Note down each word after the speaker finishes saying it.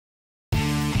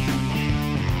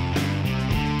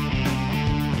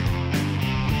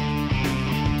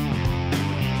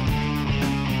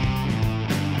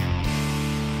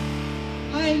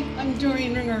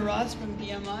Doreen Ringer Ross from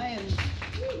BMI,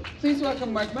 and please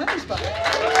welcome Mark Mothersbaugh.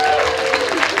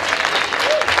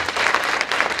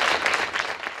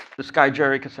 This guy,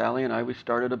 Jerry Casale, and I, we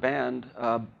started a band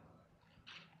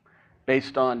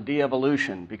based on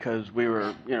de-evolution because we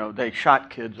were, they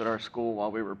shot kids at our school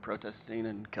while we were protesting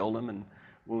and killed them and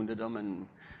wounded them, and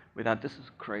we thought, this is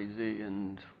crazy,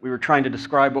 and we were trying to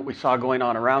describe what we saw going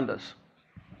on around us.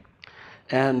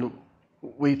 And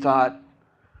we thought,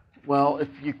 well, if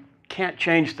you can't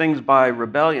change things by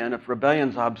rebellion, if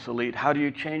rebellion's obsolete, how do you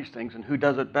change things and who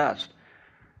does it best?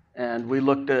 And we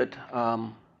looked at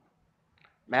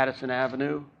Madison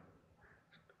Avenue.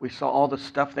 We saw all the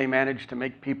stuff they managed to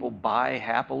make people buy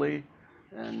happily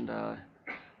and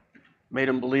made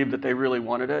them believe that they really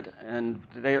wanted it. And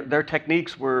their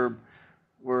techniques were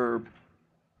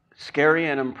scary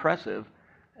and impressive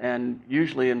and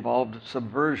usually involved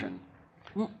subversion.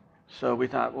 So we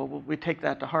thought, well, we take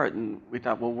that to heart, and we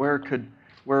thought, well, where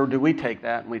do we take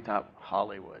that? And we thought,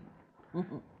 Hollywood,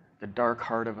 the dark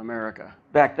heart of America.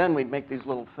 Back then, we'd make these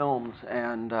little films,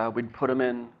 and we'd put them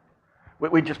in.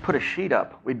 We'd just put a sheet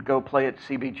up. We'd go play at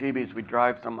CBGB's. We'd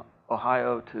drive from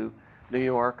Ohio to New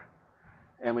York,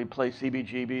 and we'd play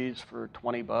CBGB's for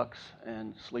 $20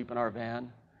 and sleep in our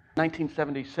van. In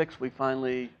 1976, we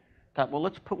finally thought, well,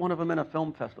 let's put one of them in a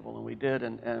film festival, and we did,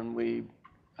 and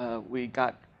we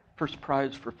got first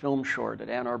prize for film short at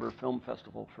Ann Arbor Film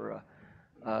Festival for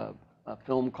a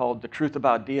film called The Truth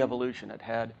About De-Evolution. It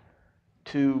had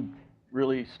 2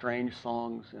 really strange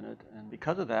songs in it, and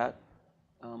because of that,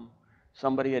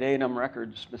 somebody at A&M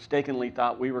Records mistakenly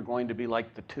thought we were going to be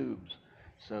like the Tubes.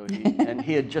 So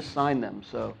he had just signed them,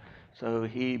 so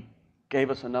he gave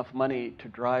us enough money to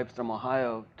drive from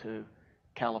Ohio to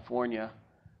California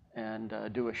and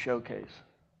do a showcase,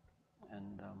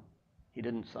 and he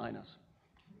didn't sign us.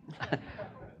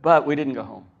 But we didn't go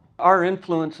home. Our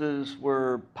influences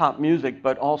were pop music,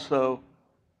 but also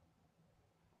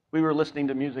we were listening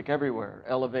to music everywhere.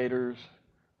 Elevators,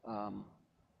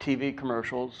 TV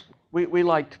commercials. We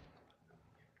liked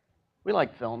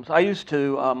films. I used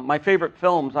to, my favorite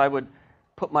films, I would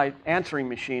put my answering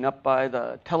machine up by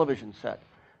the television set.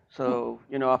 So,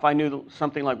 if I knew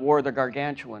something like War of the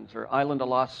Gargantuans or Island of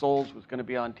Lost Souls was going to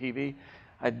be on TV,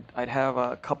 I'd have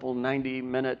a couple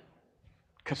 90-minute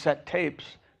cassette tapes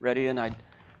ready, and I'd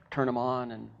turn them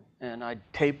on, and I'd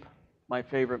tape my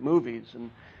favorite movies,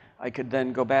 and I could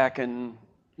then go back and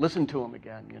listen to them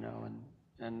again,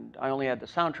 and I only had the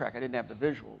soundtrack. I didn't have the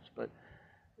visuals, but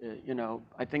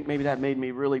I think maybe that made me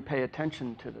really pay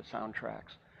attention to the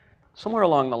soundtracks. Somewhere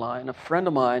along the line, a friend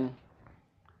of mine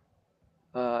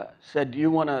said, do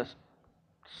you want to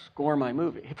score my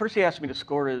movie? First he asked me to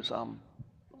score his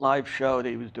live show that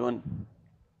he was doing,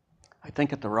 I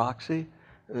think at the Roxy.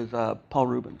 It was Paul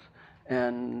Rubens,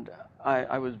 and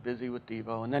I was busy with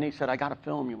Devo, and then he said, I got a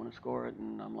film, you want to score it?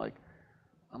 And I'm like,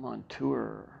 I'm on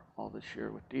tour all this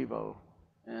year with Devo.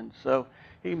 And so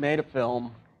he made a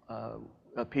film,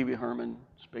 Pee Wee Herman's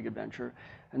Big Adventure,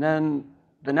 and then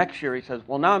the next year he says,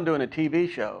 well, now I'm doing a TV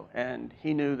show, and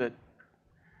he knew that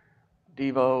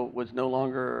Devo was no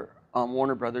longer on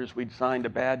Warner Brothers. We'd signed a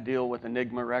bad deal with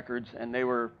Enigma Records, and they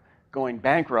were going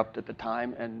bankrupt at the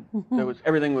time, and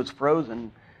everything was frozen.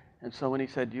 And so when he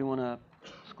said, do you want to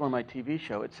score my TV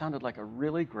show, it sounded like a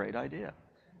really great idea.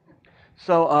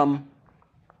 So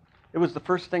it was the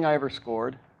first thing I ever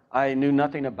scored. I knew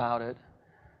nothing about it.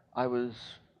 I was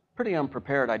pretty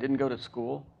unprepared. I didn't go to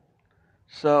school.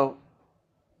 So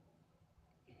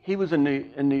he was in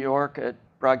New York at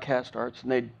Broadcast Arts,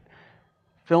 and they'd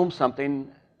film something,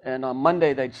 and on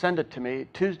Monday they'd send it to me.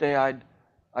 Tuesday I'd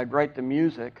write the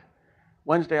music.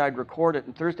 Wednesday I'd record it,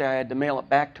 and Thursday I had to mail it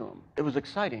back to him. It was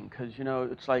exciting because,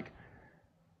 it's like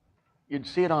you'd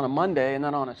see it on a Monday, and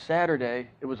then on a Saturday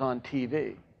it was on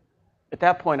TV. At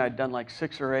that point I'd done like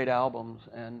 6 or 8 albums,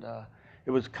 and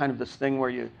it was kind of this thing where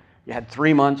you had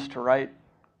 3 months to write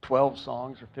 12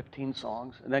 songs or 15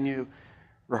 songs, and then you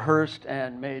rehearsed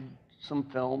and made some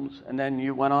films, and then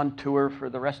you went on tour for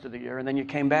the rest of the year, and then you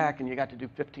came back and you got to do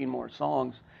 15 more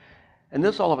songs. And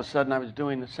this, all of a sudden, I was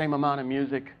doing the same amount of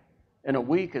music in a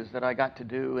week as that I got to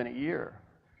do in a year.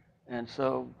 And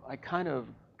so I kind of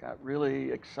got really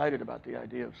excited about the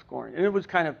idea of scoring. And it was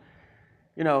kind of,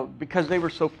 because they were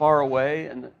so far away,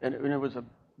 and it was a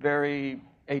very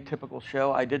atypical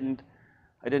show. I didn't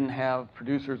have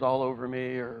producers all over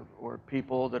me or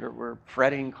people that were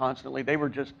fretting constantly. They were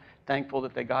just thankful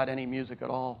that they got any music at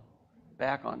all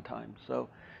back on time. So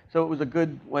it was a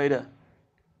good way to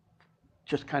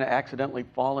just kind of accidentally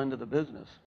fall into the business.